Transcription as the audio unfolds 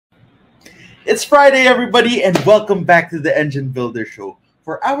It's Friday, everybody, and welcome back to the Engine Builder Show.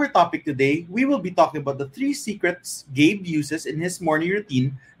 For our topic today, we will be talking about the three secrets Gabe uses in his morning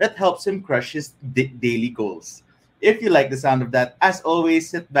routine that helps him crush his daily goals. If you like the sound of that, as always,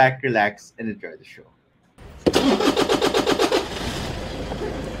 sit back, relax, and enjoy the show.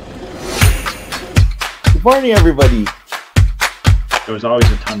 Good morning, everybody. There was always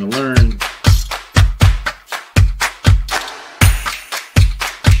a ton to learn.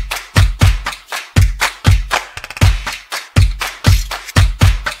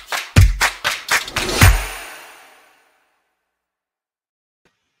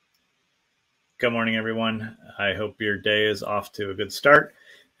 Good morning, everyone. I hope your day is off to a good start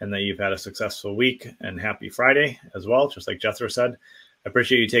and that you've had a successful week, and happy Friday as well, just like Jethro said. I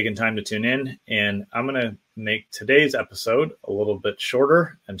appreciate you taking time to tune in, and I'm going to make today's episode a little bit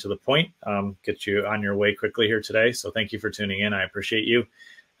shorter and to the point, get you on your way quickly here today. So thank you for tuning in. I appreciate you.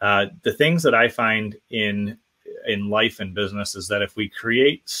 The things that I find in life and business is that if we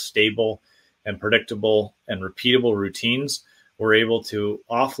create stable and predictable and repeatable routines, we're able to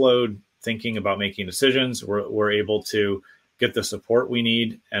offload thinking about making decisions. We're able to get the support we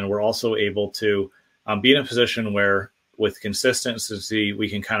need, and we're also able to be in a position where with consistency, we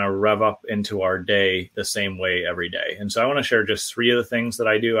can kind of rev up into our day the same way every day. And so I want to share just three of the things that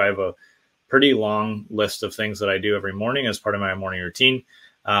I do. I have a pretty long list of things that I do every morning as part of my morning routine.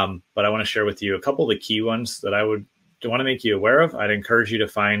 But I want to share with you a couple of the key ones that I would want to make you aware of. I'd encourage you to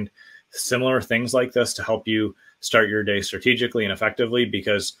find similar things like this to help you start your day strategically and effectively,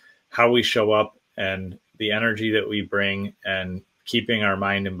 because how we show up and the energy that we bring and keeping our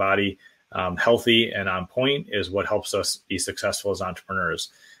mind and body healthy and on point is what helps us be successful as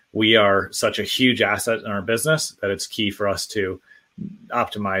entrepreneurs. We are such a huge asset in our business that it's key for us to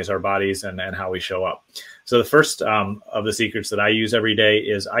optimize our bodies and how we show up. So the first of the secrets that I use every day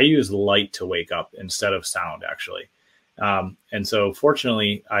is I use light to wake up instead of sound, actually. And so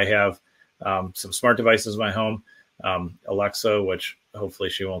fortunately, I have some smart devices in my home, Alexa, which hopefully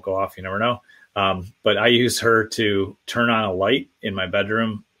she won't go off. You never know. But I use her to turn on a light in my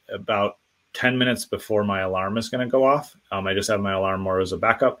bedroom about 10 minutes before my alarm is going to go off. I just have my alarm more as a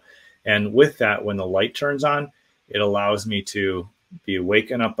backup. And with that, when the light turns on, it allows me to be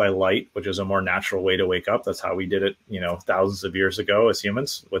waken up by light, which is a more natural way to wake up. That's how we did it, thousands of years ago as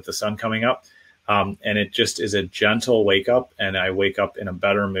humans with the sun coming up. And it just is a gentle wake up, and I wake up in a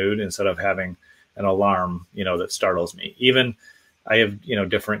better mood instead of having an alarm, that startles me. Even I have,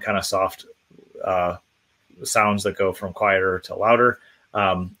 different kind of soft sounds that go from quieter to louder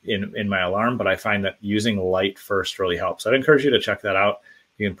in my alarm. But I find that using light first really helps. I'd encourage you to check that out.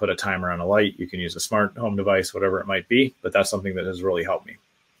 You can put a timer on a light. You can use a smart home device, whatever it might be. But that's something that has really helped me.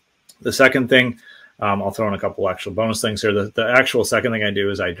 The second thing, I'll throw in a couple actual bonus things here. The actual second thing I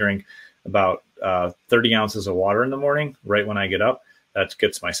do is I drink about 30 ounces of water in the morning right when I get up. That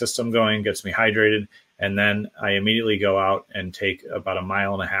gets my system going, gets me hydrated. And then I immediately go out and take about a 1.5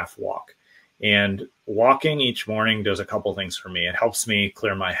 mile walk. And walking each morning does a couple things for me. It helps me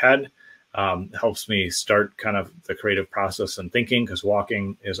clear my head, helps me start kind of the creative process and thinking, because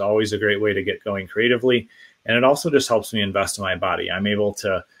walking is always a great way to get going creatively. And it also just helps me invest in my body. I'm able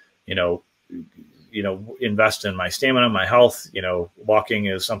to, invest in my stamina, my health. Walking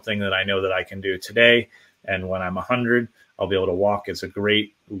is something that I know that I can do today. And when I'm 100, I'll be able to walk. It's a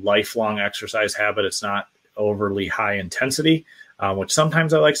great lifelong exercise habit. It's not overly high intensity, which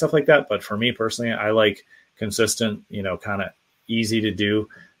sometimes I like stuff like that. But for me personally, I like consistent, kind of easy to do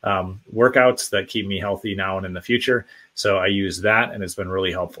workouts that keep me healthy now and in the future. So I use that, and it's been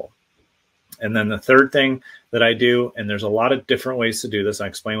really helpful. And then the third thing that I do, and there's a lot of different ways to do this, I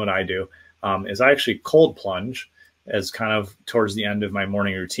explain what I do, is I actually cold plunge as kind of towards the end of my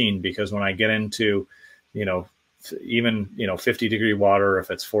morning routine, because when I get into, even 50-degree water, if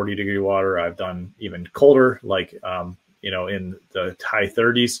it's 40-degree water, I've done even colder, like in the high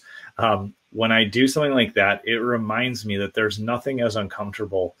 30s. When I do something like that, it reminds me that there's nothing as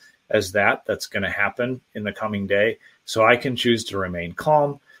uncomfortable as that's going to happen in the coming day. So I can choose to remain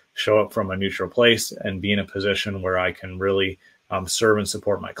calm, show up from a neutral place, and be in a position where I can really serve and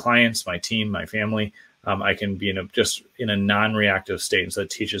support my clients, my team, my family. I can be in a non-reactive state. So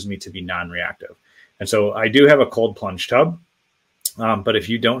it teaches me to be non-reactive. And so I do have a cold plunge tub, but if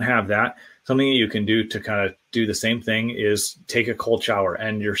you don't have that, something that you can do to kind of do the same thing is take a cold shower.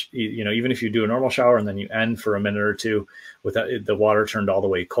 And even if you do a normal shower and then you end for a minute or two with the water turned all the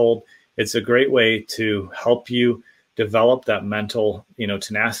way cold, it's a great way to help you develop that mental,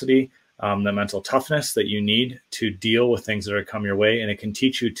 tenacity, the mental toughness that you need to deal with things that are come your way. And it can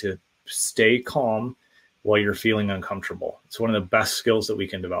teach you to stay calm while you're feeling uncomfortable. It's one of the best skills that we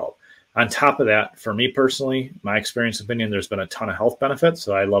can develop. On top of that, for me personally, my experience opinion, there's been a ton of health benefits.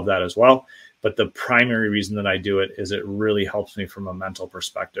 So I love that as well. But the primary reason that I do it is it really helps me from a mental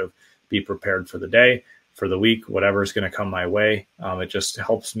perspective, be prepared for the day, for the week, whatever is going to come my way. It just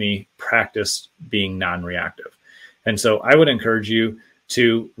helps me practice being non-reactive. And so I would encourage you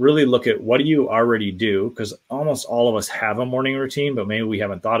to really look at what do you already do, because almost all of us have a morning routine, but maybe we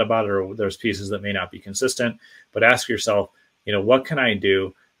haven't thought about it, or there's pieces that may not be consistent. But ask yourself, what can I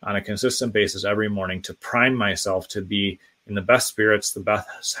do on a consistent basis every morning to prime myself to be in the best spirits, the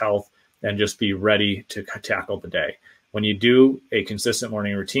best health, and just be ready to tackle the day. When you do a consistent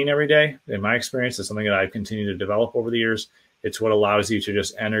morning routine every day, in my experience, it's something that I've continued to develop over the years. It's what allows you to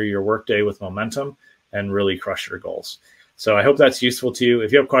just enter your workday with momentum and really crush your goals. So I hope that's useful to you.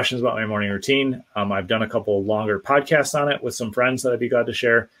 If you have questions about my morning routine, I've done a couple longer podcasts on it with some friends that I'd be glad to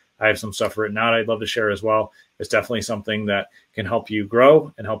share. I have some stuff written out I'd love to share as well. It's definitely something that can help you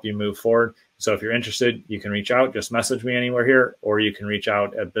grow and help you move forward. So if you're interested, you can reach out, just message me anywhere here, or you can reach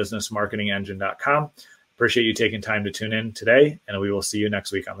out at businessmarketingengine.com. Appreciate you taking time to tune in today, and we will see you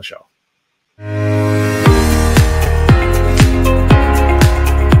next week on the show.